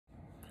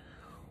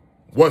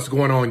What's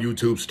going on,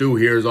 YouTube? Stu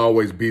here. As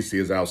always, Beastie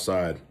is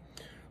outside.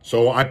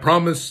 So I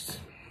promised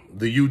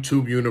the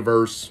YouTube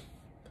universe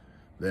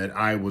that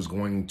I was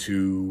going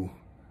to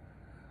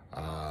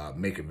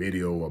make a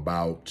video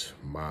about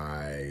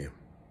my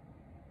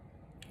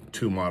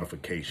 2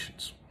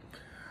 modifications.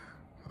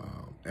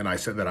 And I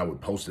said that I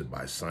would post it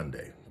by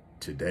Sunday.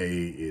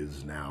 Today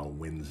is now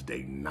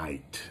Wednesday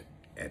night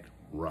at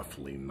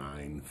roughly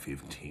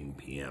 9:15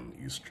 p.m.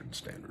 Eastern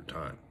Standard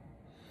Time.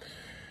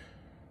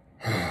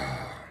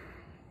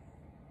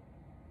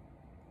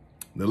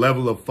 The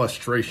level of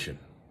frustration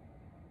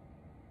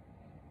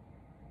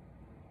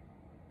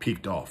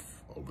peaked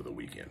off over the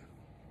weekend.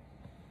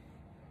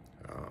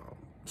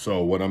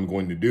 So what I'm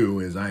going to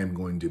do is I am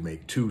going to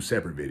make 2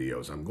 separate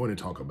videos. I'm going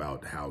to talk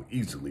about how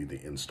easily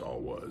the install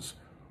was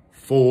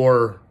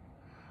for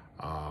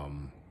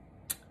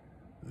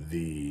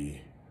the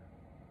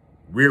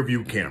rear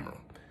view camera.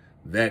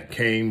 That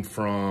came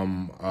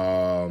from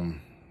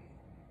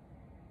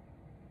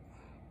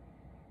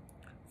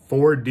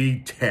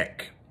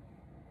 4DTech.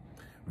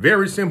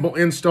 Very simple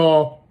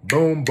install.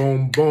 Boom,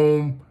 boom,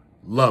 boom.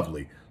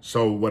 Lovely.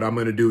 So what I'm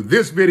going to do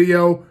this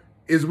video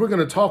is we're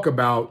going to talk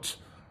about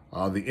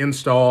the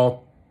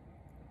install,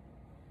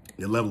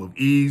 the level of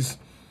ease,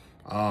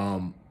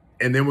 and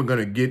then we're going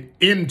to get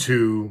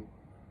into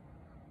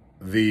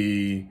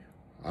the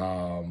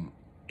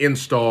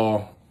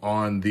install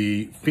on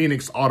the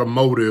Phoenix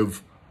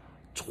Automotive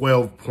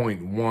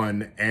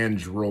 12.1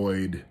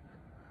 Android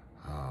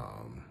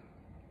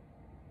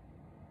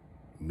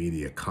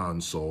media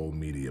console,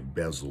 media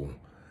bezel,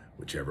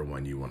 whichever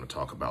one you want to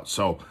talk about.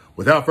 So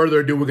without further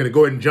ado, we're going to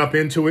go ahead and jump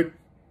into it.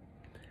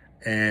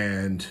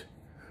 And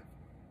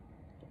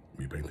let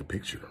me paint the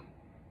picture.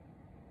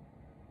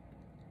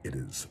 It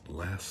is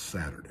last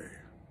Saturday,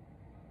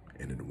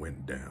 and it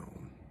went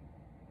down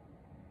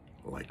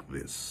like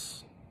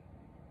this.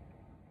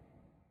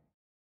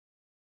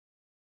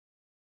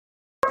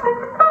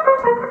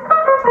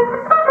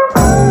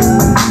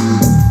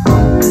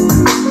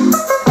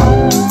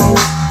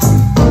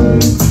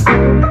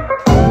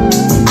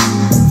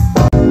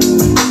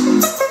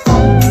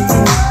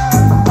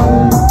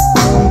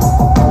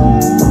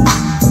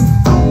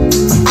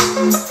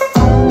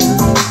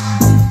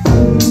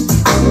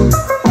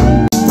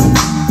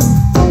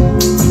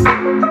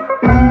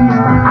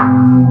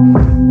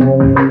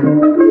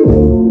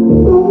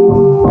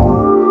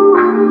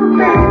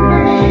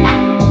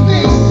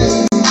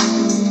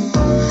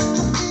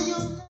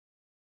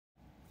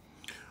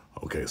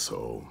 Okay,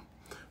 so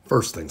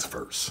first things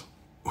first,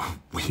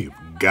 we've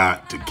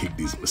got to kick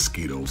these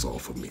mosquitoes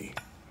off of me.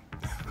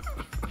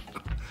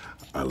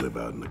 I live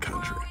out in the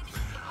country.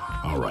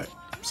 All right,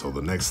 so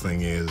the next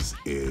thing is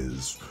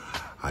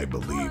I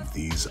believe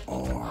these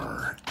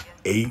are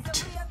 8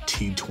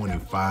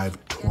 T25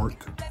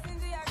 torque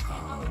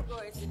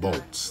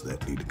bolts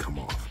that need to come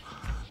off.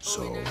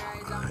 So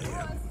I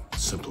am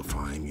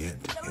simplifying it,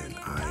 and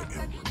I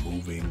am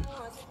removing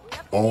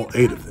all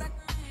 8 of them.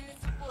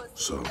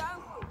 So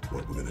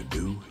what we're gonna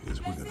do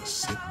is we're gonna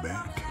sit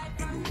back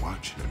and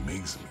watch in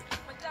amazement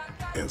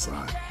as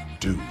I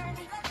do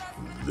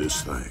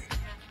this thing.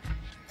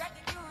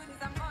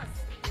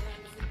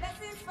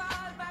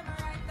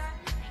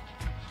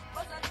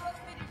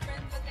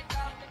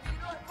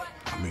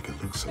 I make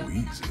it look so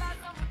easy.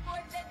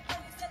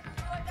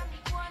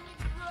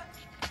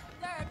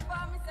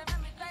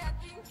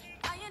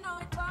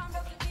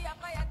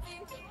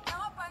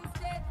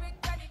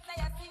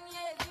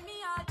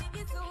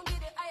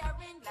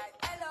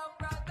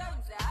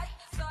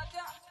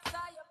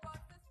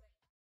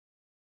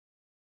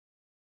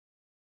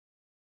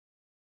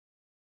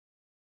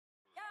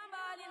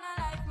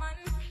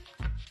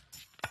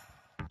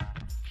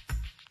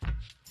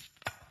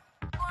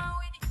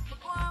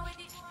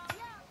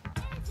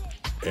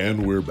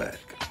 And we're back.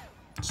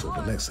 So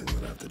the next thing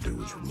that I have to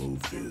do is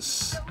remove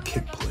this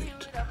kick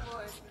plate that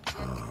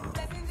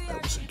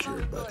was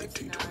secured by the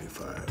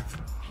T25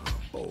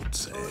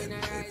 bolts. And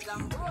if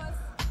you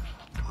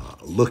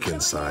look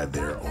inside,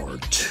 there are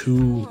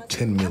 2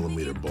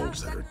 10mm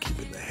bolts that are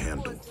keeping the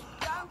handle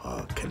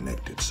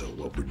connected. So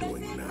what we're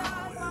doing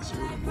now is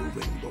we're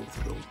removing both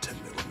of those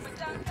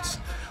 10mm bolts.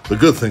 The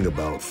good thing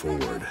about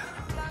Ford,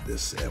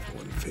 this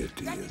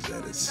F150, is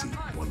that it's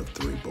one of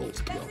 3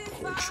 bolts throughout the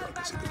whole truck.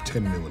 It's either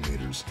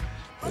 10mm,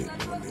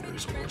 8mm,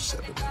 or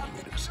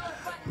 7mm.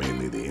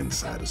 Mainly the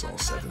inside is all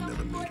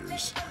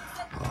 7mm.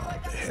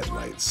 The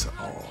headlights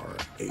are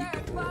 8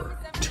 or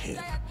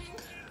 10.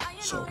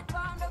 So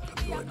I'm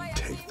gonna go ahead and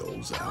take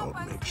those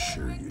out. Make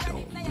sure you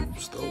don't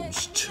lose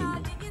those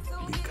 2,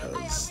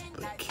 because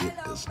the kit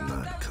does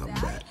not come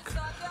back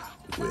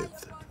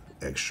with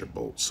extra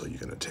bolts. So you're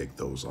gonna take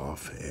those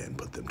off and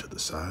put them to the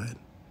side.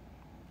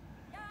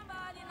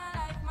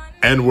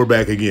 And we're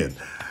back again.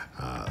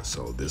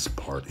 So this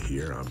part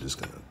here, I'm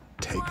just gonna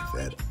take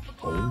that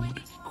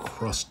old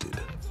crusted,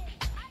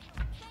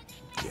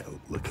 yeah,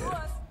 look at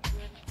it.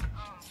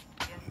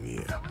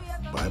 Yeah,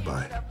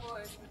 bye-bye.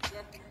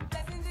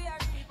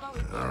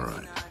 All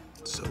right,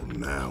 so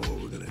now what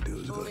we're gonna do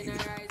is go give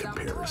it a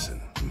comparison.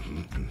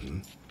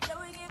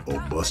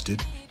 Old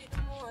busted,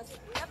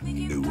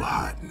 new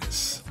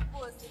hotness.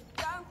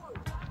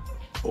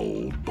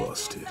 Old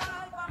busted,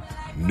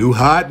 new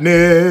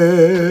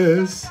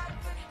hotness.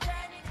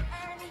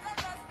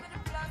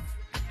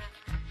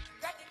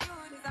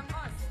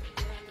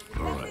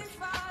 All right.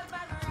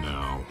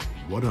 Now,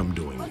 what I'm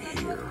doing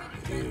here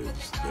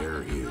is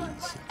there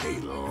is a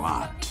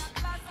lot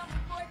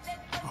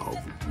of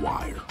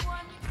wire.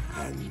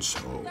 And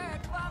so,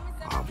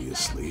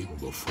 obviously,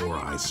 before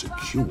I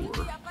secure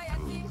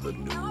the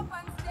new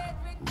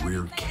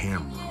rear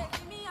camera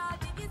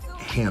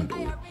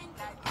handle,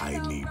 I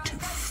need to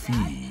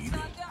feed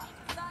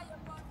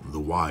the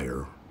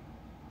wire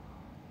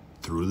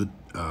through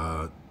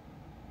the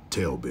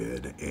tail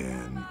bed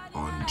and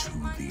onto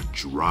the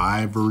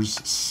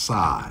driver's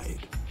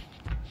side.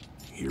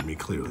 Hear me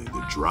clearly,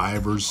 the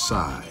driver's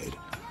side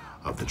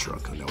of the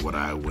truck. Now what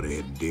I went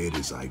ahead and did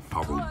is I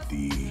followed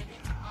the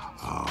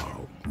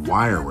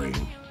wiring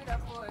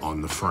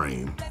on the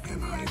frame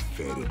and I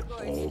fed it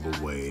all the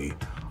way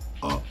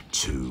up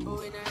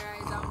to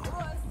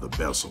the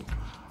bezel.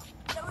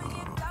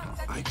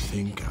 I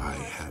think I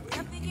have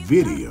a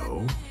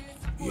video.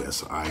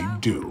 Yes, I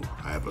do.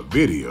 I have a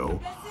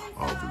video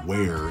of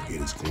where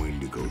it is going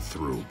to go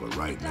through, but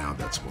right now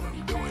that's what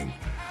I'm doing.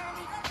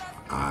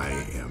 I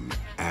am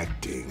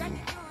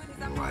acting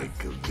like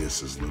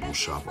this is Little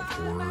Shop of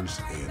Horrors,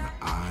 and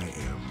I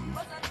am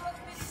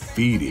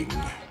feeding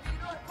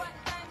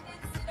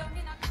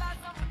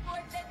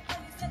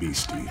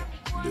Beastie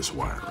this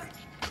wiring.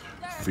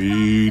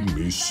 Feed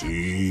me,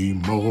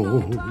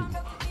 Seymour.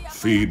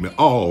 Feed me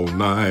all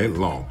night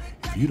long.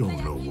 If you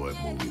don't know what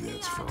movie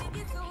that's from,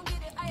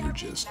 you're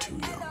just too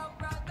young.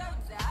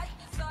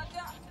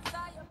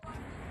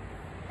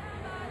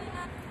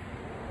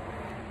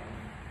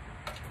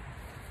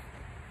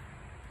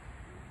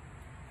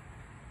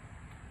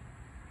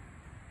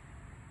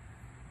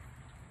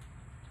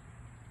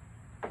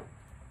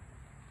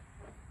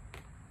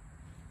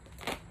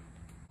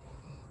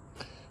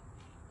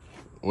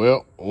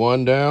 Well,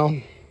 one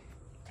down,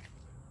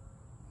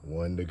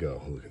 one to go.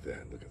 Look at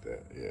that, look at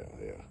that. Yeah,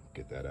 yeah.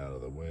 Get that out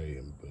of the way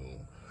and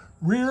boom.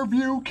 Rear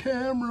view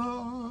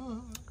camera.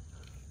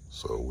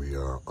 So we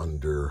are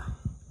under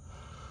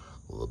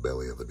the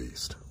belly of the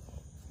beast.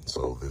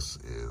 So this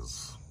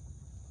is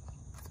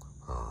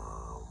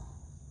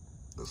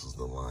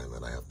the line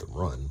that I have to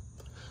run.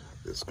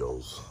 This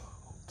goes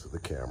to the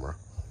camera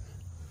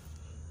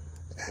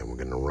and we're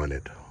gonna run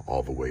it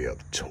all the way up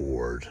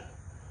toward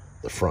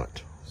the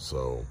front.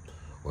 So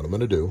what I'm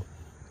gonna do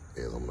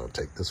is I'm gonna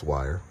take this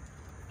wire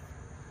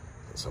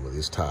and some of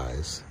these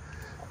ties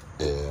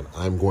and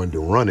I'm going to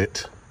run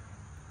it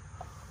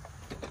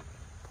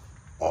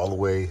all the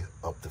way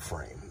up the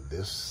frame.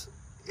 This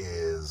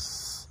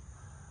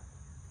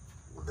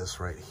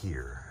right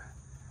here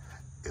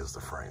is the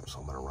frame. So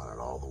I'm gonna run it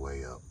all the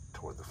way up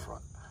toward the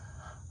front.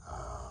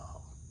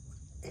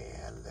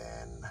 And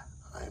then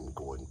I'm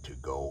going to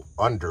go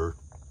under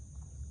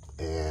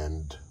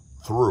and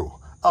through.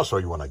 I'll show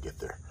you when I get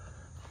there.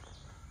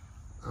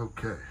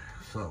 Okay,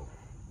 so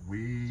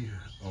we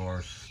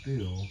are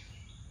still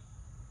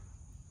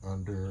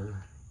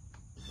under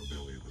the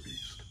belly of the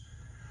beast.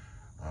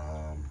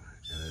 And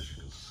as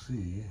you can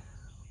see,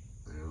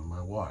 there's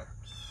my wire.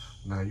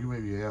 Now you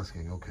may be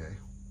asking, okay,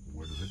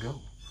 where does it go?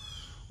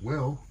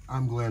 Well,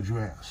 I'm glad you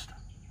asked.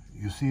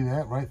 You see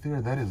that right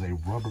there? That is a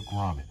rubber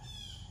grommet.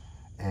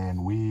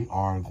 And we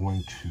are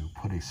going to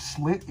put a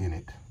slit in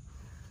it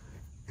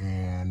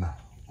and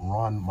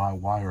run my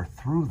wire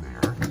through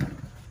there.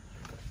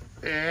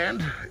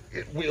 And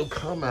it will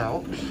come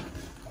out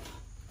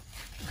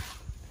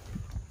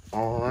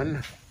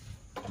on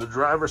the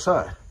driver's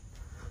side.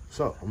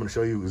 So I'm going to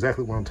show you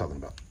exactly what I'm talking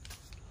about.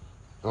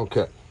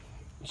 Okay,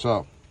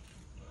 so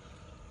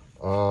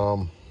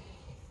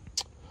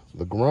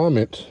the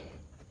grommet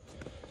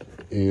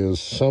is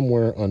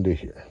somewhere under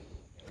here.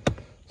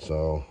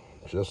 So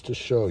just to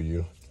show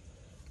you,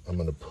 I'm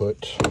going to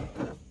put,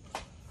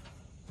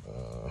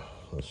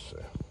 let's see,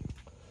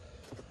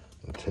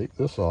 I'm going to take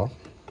this off,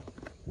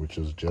 which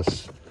is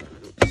just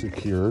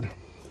secured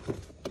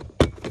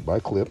by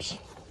clips.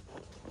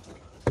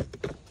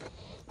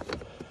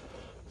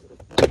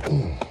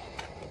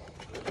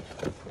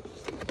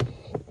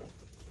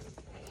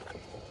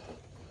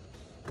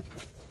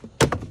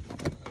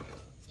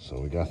 So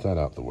we got that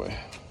out the way.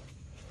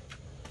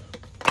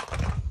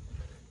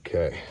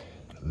 Okay,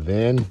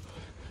 then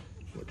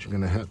what you're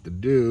gonna have to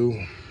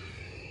do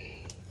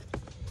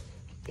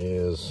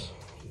is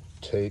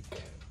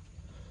take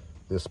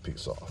this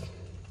piece off.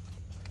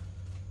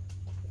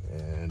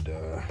 And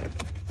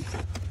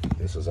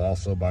this is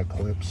also by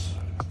clips.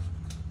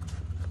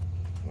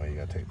 Well, you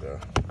gotta take the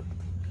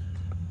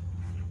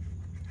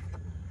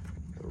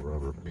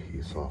rubber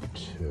piece off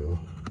too.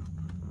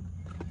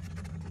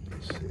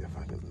 Let's see if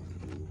I can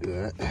do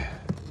that.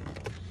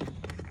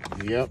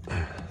 Yep.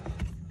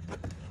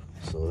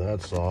 So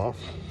that's off.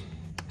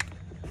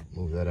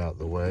 Move that out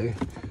the way.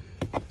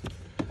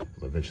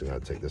 I'm eventually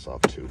gonna take this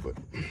off too, but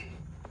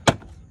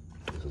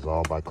this is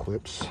all by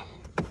clips.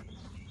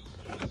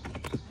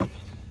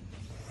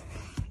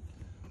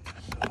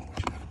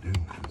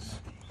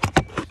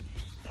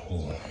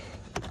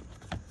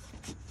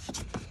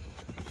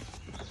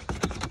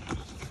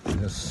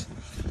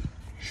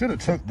 should have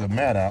took the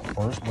mat out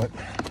first, but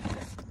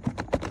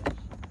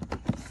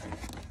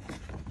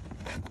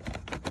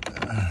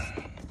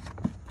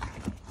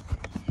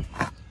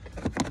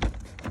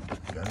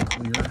got it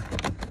clear.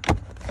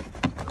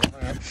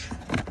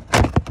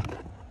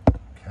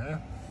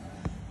 Okay.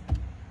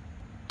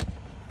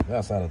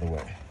 That's out of the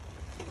way.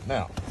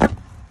 Now,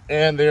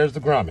 and there's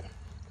the grommet.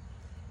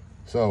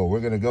 So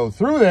we're going to go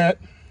through that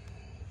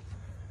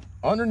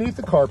underneath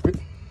the carpet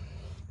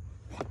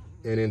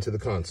and into the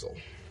console.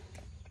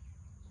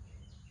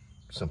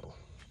 Simple.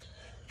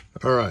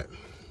 All right.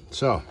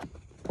 So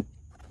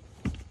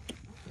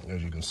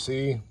as you can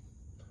see,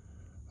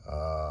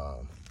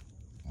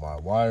 my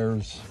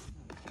wires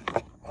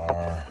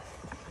are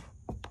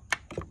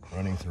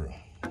running through.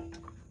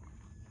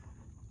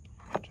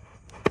 Take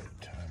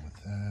time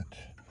with that.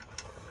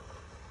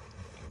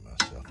 Give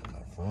myself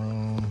enough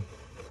room.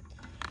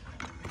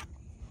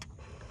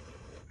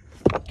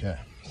 Okay,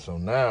 so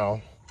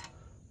now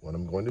what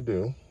I'm going to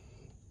do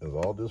is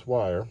all this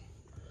wire,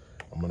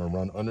 I'm going to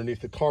run underneath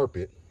the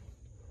carpet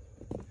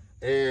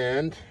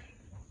and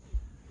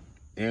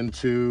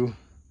into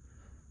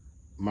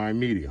my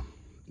medium.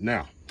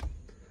 Now,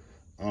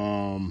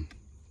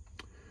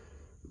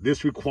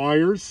 this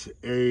requires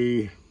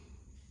a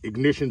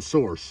ignition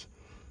source,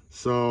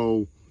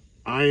 so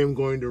I am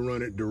going to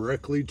run it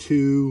directly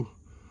to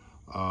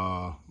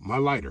my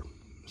lighter.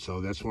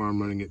 So that's where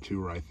I'm running it to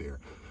right there.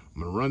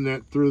 I'm gonna run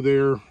that through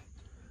there,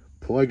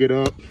 plug it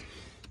up,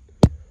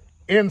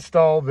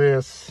 install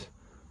this,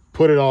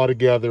 put it all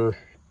together,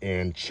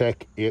 and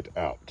check it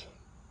out.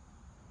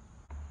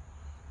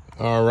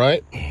 All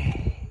right,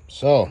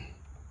 so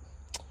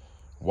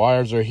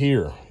wires are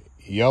here.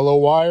 Yellow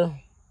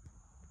wire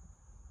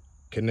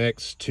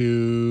connects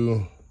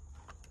to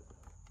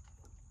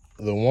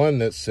the one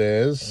that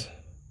says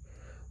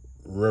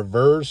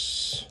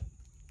reverse,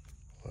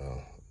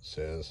 well, it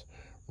says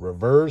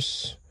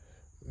reverse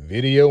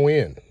video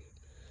in.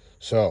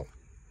 So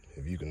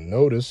if you can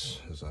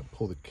notice, as I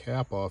pull the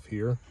cap off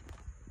here,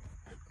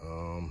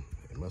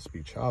 it must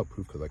be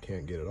childproof because I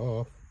can't get it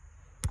off.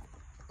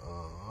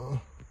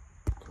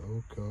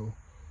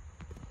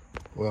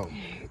 Well,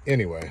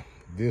 anyway,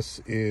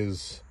 this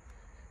is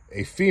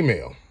a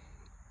female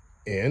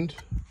end.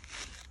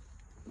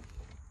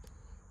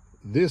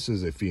 This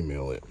is a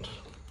female end.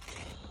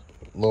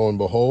 Lo and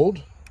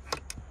behold,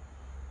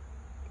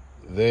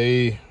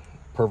 they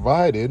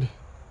provided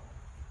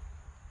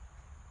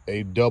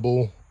a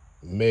double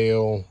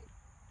male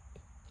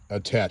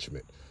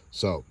attachment.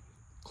 So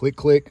click,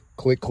 click,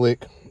 click,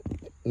 click.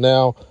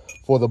 Now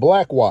for the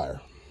black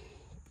wire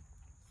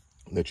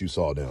that you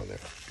saw down there,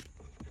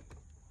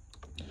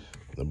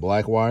 the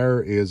black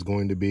wire is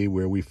going to be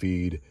where we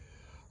feed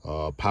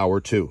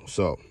power to.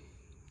 So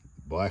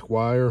black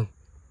wire,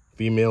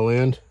 female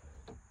end,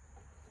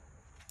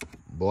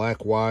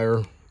 black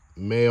wire,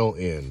 male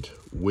end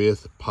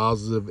with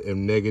positive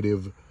and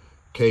negative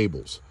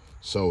cables.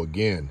 So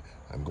again,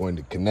 I'm going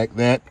to connect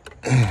that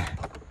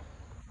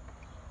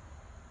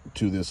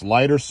to this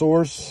lighter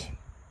source,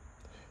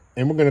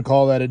 and we're going to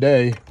call that a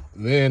day.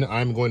 Then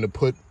I'm going to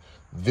put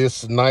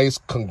this nice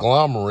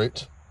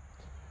conglomerate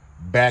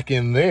back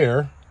in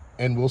there,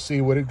 and we'll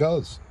see what it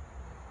does.